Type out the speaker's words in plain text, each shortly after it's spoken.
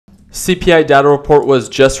CPI data report was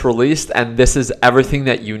just released, and this is everything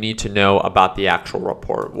that you need to know about the actual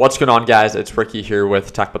report. What's going on, guys? It's Ricky here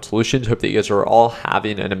with TechBot Solutions. Hope that you guys are all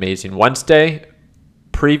having an amazing Wednesday.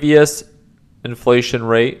 Previous inflation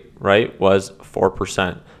rate, right, was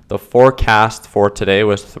 4%. The forecast for today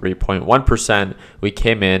was 3.1%. We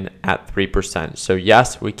came in at 3%. So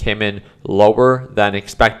yes, we came in lower than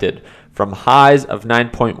expected. From highs of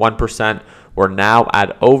 9.1%, we're now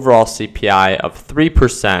at overall CPI of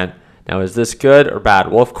 3%. Now, is this good or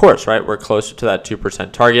bad? Well, of course, right? We're closer to that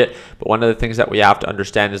 2% target. But one of the things that we have to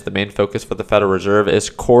understand is the main focus for the Federal Reserve is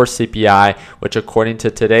core CPI, which according to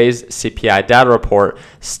today's CPI data report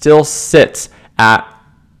still sits at,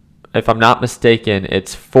 if I'm not mistaken,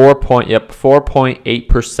 it's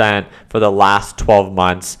 4.8% for the last 12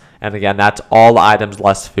 months. And again, that's all items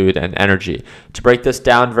less food and energy. To break this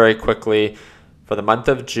down very quickly, for the month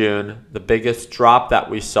of June, the biggest drop that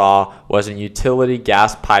we saw was in utility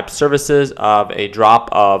gas pipe services of a drop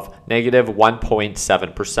of negative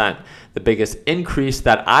 1.7%. The biggest increase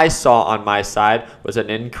that I saw on my side was an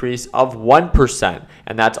increase of 1%,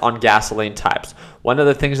 and that's on gasoline types. One of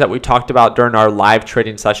the things that we talked about during our live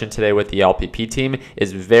trading session today with the LPP team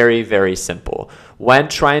is very, very simple. When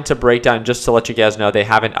trying to break down, just to let you guys know, they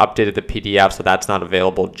haven't updated the PDF, so that's not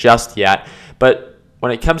available just yet. But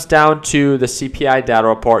when it comes down to the CPI data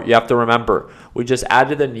report, you have to remember, we just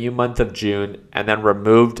added the new month of June and then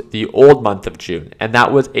removed the old month of June. And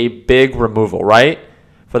that was a big removal, right?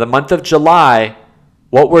 For the month of July,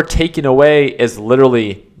 what we're taking away is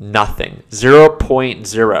literally nothing,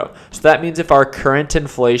 0.0. So that means if our current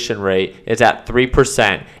inflation rate is at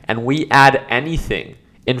 3% and we add anything,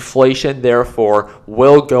 inflation therefore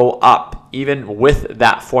will go up, even with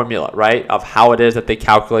that formula, right, of how it is that they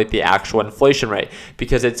calculate the actual inflation rate,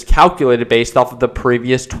 because it's calculated based off of the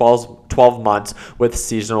previous 12 months with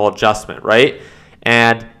seasonal adjustment, right?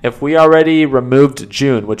 And if we already removed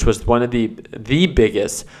June, which was one of the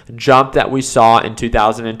biggest jump that we saw in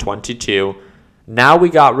 2022, now we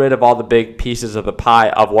got rid of all the big pieces of the pie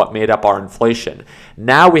of what made up our inflation.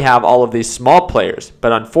 Now we have all of these small players.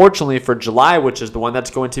 But unfortunately for July, which is the one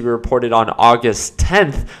that's going to be reported on August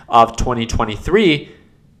 10th of 2023,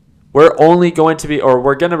 we're going to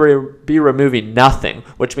be removing nothing,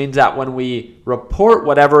 which means that when we report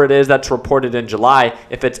whatever it is that's reported in July,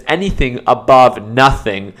 if it's anything above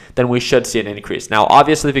nothing, then we should see an increase. Now,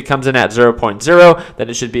 obviously, if it comes in at 0.0, then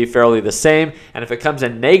it should be fairly the same. And if it comes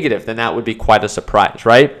in negative, then that would be quite a surprise,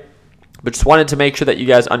 right? But just wanted to make sure that you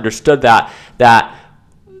guys understood that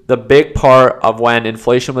the big part of when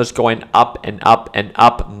inflation was going up and up and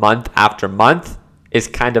up month after month is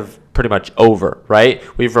kind of pretty much over, right?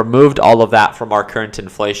 We've removed all of that from our current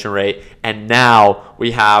inflation rate, and now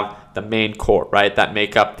we have the main core, right, that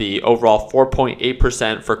make up the overall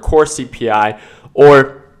 4.8% for core CPI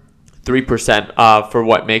or 3% for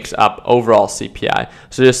what makes up overall CPI.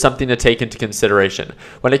 So just something to take into consideration.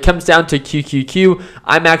 When it comes down to QQQ,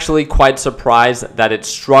 I'm actually quite surprised that it's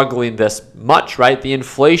struggling this much, right? The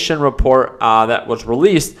inflation report that was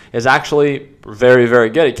released is actually very, very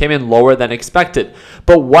good. It came in lower than expected.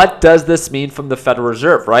 But what does this mean from the Federal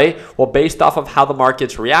Reserve, right? Well, based off of how the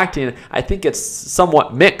market's reacting, I think it's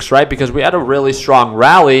somewhat mixed, right? Because we had a really strong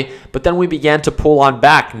rally, but then we began to pull on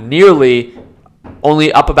back nearly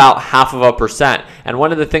only up about 0.5%. And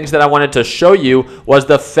one of the things that I wanted to show you was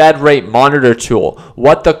the Fed rate monitor tool,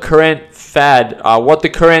 what the current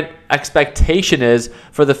expectation is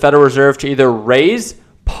for the Federal Reserve to either raise,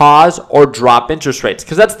 pause, or drop interest rates,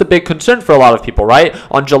 because that's the big concern for a lot of people, right?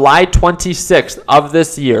 On July 26th of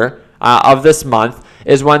this year, of this month,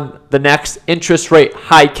 is when the next interest rate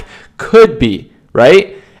hike could be,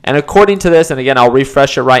 right? And according to this, and again, I'll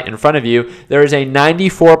refresh it right in front of you, there is a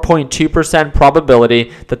 94.2%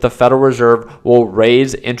 probability that the Federal Reserve will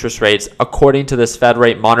raise interest rates according to this Fed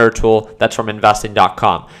rate monitor tool that's from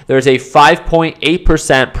investing.com. There's a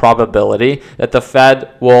 5.8% probability that the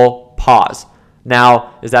Fed will pause.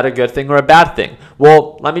 Now, is that a good thing or a bad thing?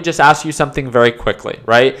 Well, let me just ask you something very quickly,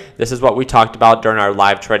 right? This is what we talked about during our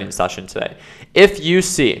live trading session today. If you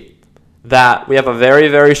see that we have a very,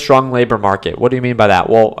 very strong labor market. What do you mean by that?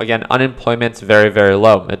 Well, again, unemployment's very, very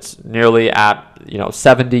low. It's nearly at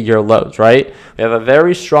 70-year lows, right? We have a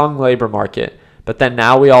very strong labor market, but then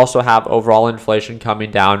now we also have overall inflation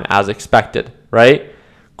coming down as expected, right?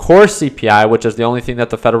 Core CPI, which is the only thing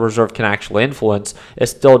that the Federal Reserve can actually influence,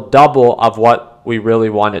 is still double of what we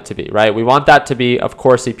really want it to be, right? We want that to be, of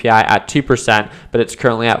course, CPI at 2%, but it's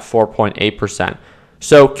currently at 4.8%.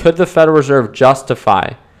 So could the Federal Reserve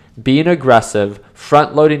justify being aggressive,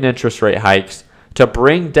 front-loading interest rate hikes to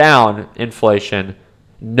bring down inflation,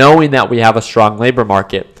 knowing that we have a strong labor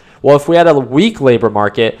market? Well, if we had a weak labor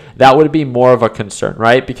market, that would be more of a concern,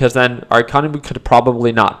 right? Because then our economy could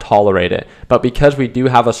probably not tolerate it. But because we do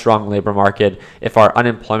have a strong labor market, if our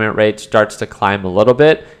unemployment rate starts to climb a little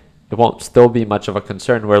bit, it won't still be much of a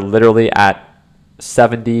concern. We're literally at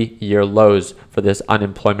 70-year lows for this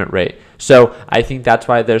unemployment rate. So I think that's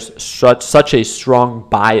why there's such a strong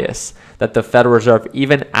bias that the Federal Reserve,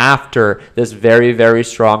 even after this very, very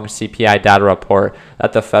strong CPI data report,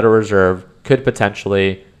 that the Federal Reserve could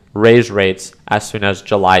potentially raise rates as soon as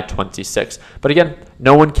July 26. But again,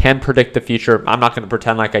 no one can predict the future. I'm not going to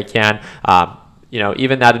pretend like I can.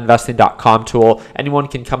 Even that investing.com tool, anyone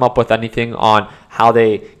can come up with anything on how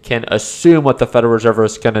they can assume what the Federal Reserve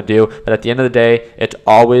is going to do. But at the end of the day, it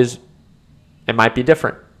might be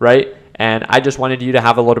different, right? And I just wanted you to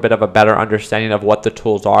have a little bit of a better understanding of what the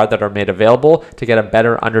tools are that are made available to get a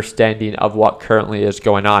better understanding of what currently is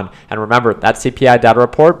going on. And remember, that CPI data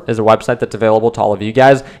report is a website that's available to all of you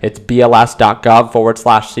guys. It's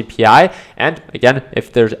bls.gov/CPI. And again,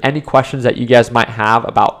 if there's any questions that you guys might have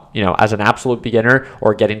about, as an absolute beginner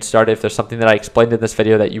or getting started, if there's something that I explained in this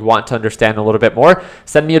video that you want to understand a little bit more,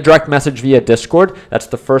 send me a direct message via Discord. That's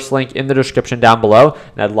the first link in the description down below.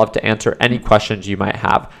 And I'd love to answer any questions you might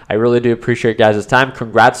have. I really do appreciate you guys' time.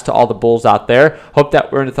 Congrats to all the bulls out there. Hope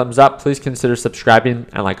that we're in a thumbs up. Please consider subscribing.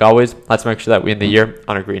 And like always, let's make sure that we end the year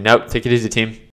on a green note. Take it easy, team.